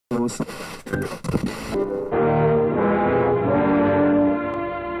What's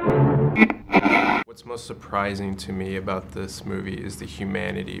most surprising to me about this movie is the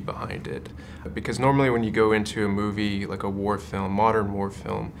humanity behind it. Because normally when you go into a movie like a war film, modern war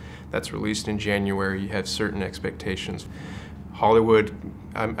film, that's released in January, you have certain expectations. Hollywood,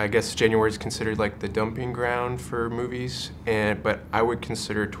 I guess January is considered like the dumping ground for movies, but I would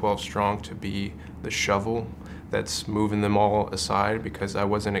consider 12 Strong to be the shovel that's moving them all aside, because I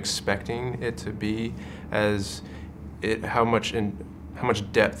wasn't expecting it to be how much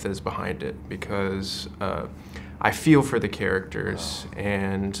depth is behind it, because I feel for the characters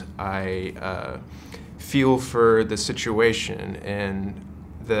and I feel for the situation, and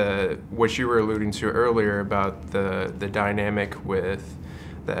what you were alluding to earlier about the dynamic with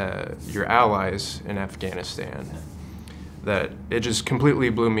your allies in Afghanistan, that it just completely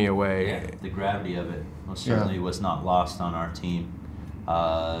blew me away. Yeah, the gravity of it most certainly was not lost on our team.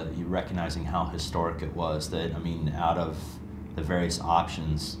 You recognizing how historic it was, that, I mean, out of the various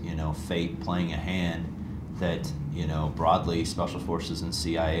options, you know, fate playing a hand, that, you know, broadly Special Forces and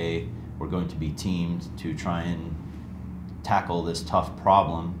CIA were going to be teamed to try and tackle this tough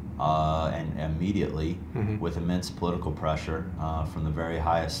problem, and immediately with immense political pressure from the very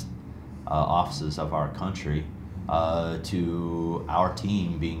highest offices of our country, to our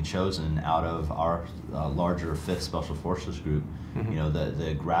team being chosen out of our larger 5th Special Forces group. You know,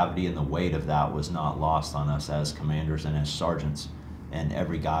 the gravity and the weight of that was not lost on us as commanders and as sergeants, and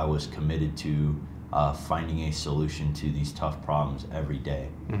every guy was committed to finding a solution to these tough problems every day.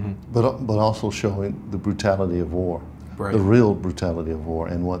 But also showing the brutality of war. Right. The real brutality of war,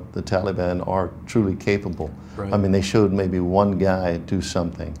 and what the Taliban are truly capable. Right. I mean, they showed maybe one guy do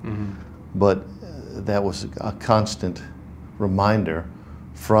something, but that was a constant reminder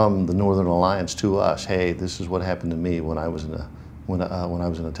from the Northern Alliance to us. Hey, this is what happened to me when I was in a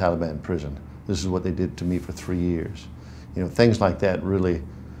Taliban prison. This is what they did to me for 3 years. You know, things like that really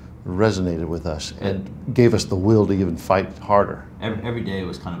resonated with us and gave us the will to even fight harder. Every day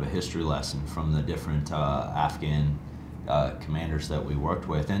was kind of a history lesson from the different Afghan commanders that we worked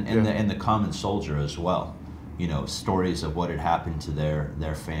with, and the common soldier as well. You know, stories of what had happened to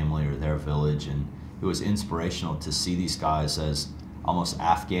their family or their village, and it was inspirational to see these guys as almost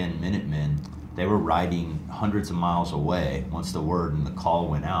Afghan Minutemen. They were riding hundreds of miles away once the word and the call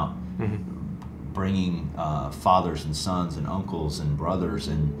went out, bringing fathers and sons and uncles and brothers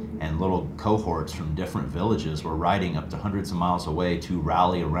and little cohorts from different villages were riding up to hundreds of miles away to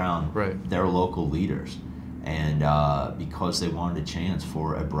rally around their local leaders. And because they wanted a chance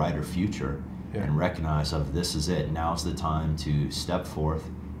for a brighter future, and recognize of this is it, now's the time to step forth,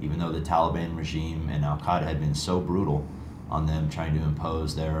 even though the Taliban regime and Al-Qaeda had been so brutal on them trying to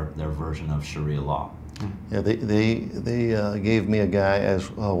impose their version of Sharia law. Yeah, they gave me a guy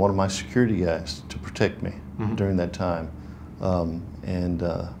as one of my security guys to protect me during that time.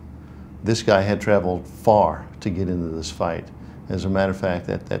 This guy had traveled far to get into this fight. As a matter of fact,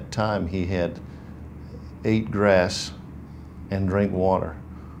 at that time he had ate grass and drank water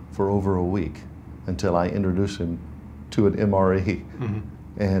for over a week until I introduced him to an MRE.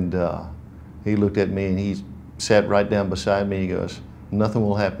 And he looked at me and he sat right down beside me. He goes, "Nothing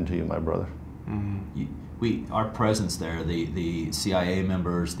will happen to you, my brother." Our presence there, the CIA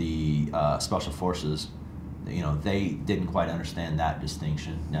members, the Special Forces, you know, they didn't quite understand that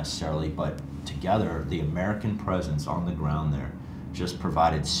distinction necessarily, but together, the American presence on the ground there just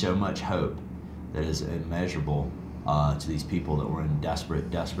provided so much hope that is immeasurable to these people that were in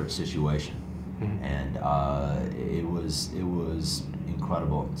desperate situation. And it was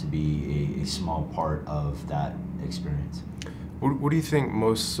incredible to be a small part of that experience. What do you think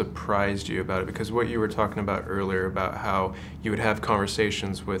most surprised you about it? Because what you were talking about earlier about how you would have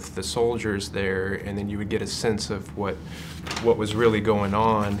conversations with the soldiers there, and then you would get a sense of what was really going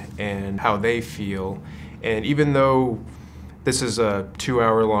on and how they feel. And even though this is a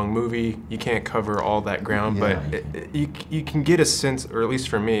 2-hour-long movie, you can't cover all that ground, but you can get a sense, or at least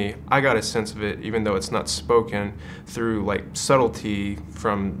for me, I got a sense of it, even though it's not spoken, through like subtlety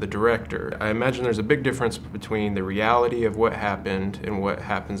from the director. I imagine there's a big difference between the reality of what happened and what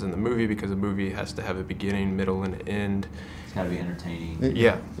happens in the movie, because a movie has to have a beginning, middle, and end. It's got to be entertaining.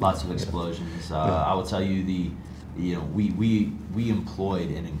 Lots of explosions. I will tell you, we employed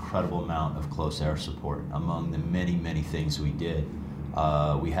an incredible amount of close air support among the many things we did.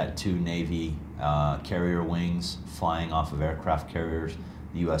 We had 2 Navy carrier wings flying off of aircraft carriers.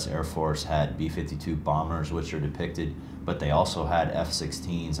 The U.S. Air Force had B-52 bombers, which are depicted, but they also had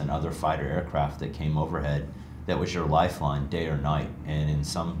F-16s and other fighter aircraft that came overhead. That was your lifeline day or night. And in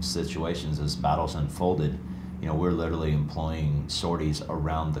some situations, as battles unfolded, You know, we're literally employing sorties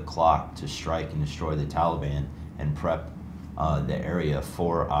around the clock to strike and destroy the Taliban and prep the area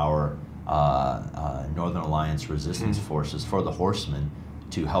for our Northern Alliance resistance forces, for the horsemen,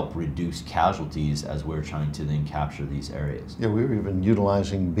 to help reduce casualties as we're trying to then capture these areas. Yeah, we were even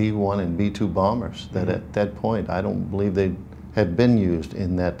utilizing B-1 and B-2 bombers that at that point, I don't believe they had been used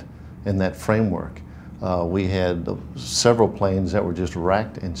in that framework. We had several planes that were just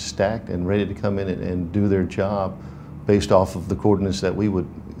racked and stacked and ready to come in and do their job based off of the coordinates that we would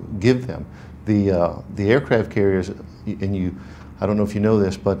give them. The aircraft carriers, and I don't know if you know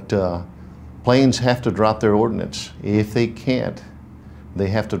this, but planes have to drop their ordnance. If they can't, they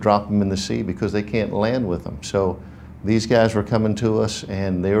have to drop them in the sea because they can't land with them. So these guys were coming to us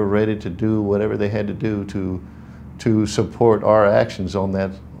and they were ready to do whatever they had to do to support our actions on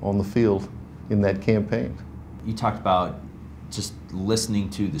the field in that campaign. You talked about just listening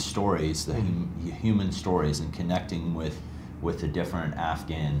to the stories, the human stories, and connecting with the different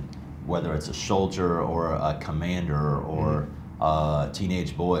Afghan, whether it's a soldier or a commander or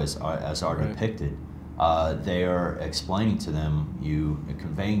teenage boys as are depicted. They are explaining to them,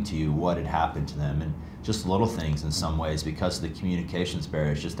 conveying to you what had happened to them, and just little things in some ways because of the communications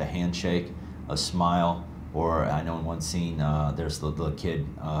barriers, just a handshake, a smile, or I know in one scene there's the kid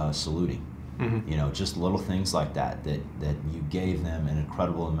saluting. You know, just little things like that you gave them an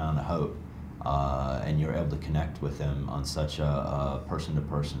incredible amount of hope, and you're able to connect with them on such a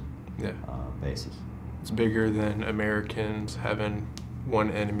person-to-person basis. It's bigger than Americans having one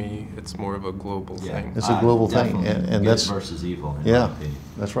enemy. It's more of a global thing. It's a global thing, and that's versus evil. In my opinion.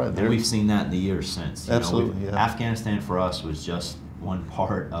 That's right. And we've seen that in the years since. Absolutely, Afghanistan for us was just one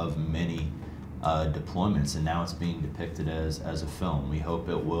part of many deployments, and now it's being depicted as a film. We hope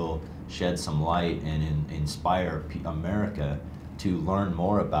it will shed some light and inspire America to learn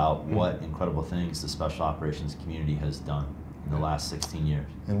more about what incredible things the Special Operations community has done in the last 16 years.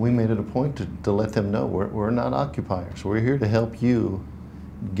 And we made it a point to let them know we're not occupiers. We're here to help you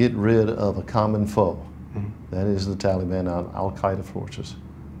get rid of a common foe. That is the Taliban, Al-Qaeda forces.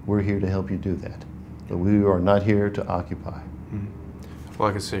 We're here to help you do that. But we are not here to occupy. Well,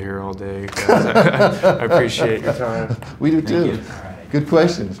 I could sit here all day, guys. I appreciate your time. We do too. Thank you. Good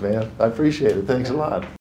questions, man. I appreciate it. Thanks a lot.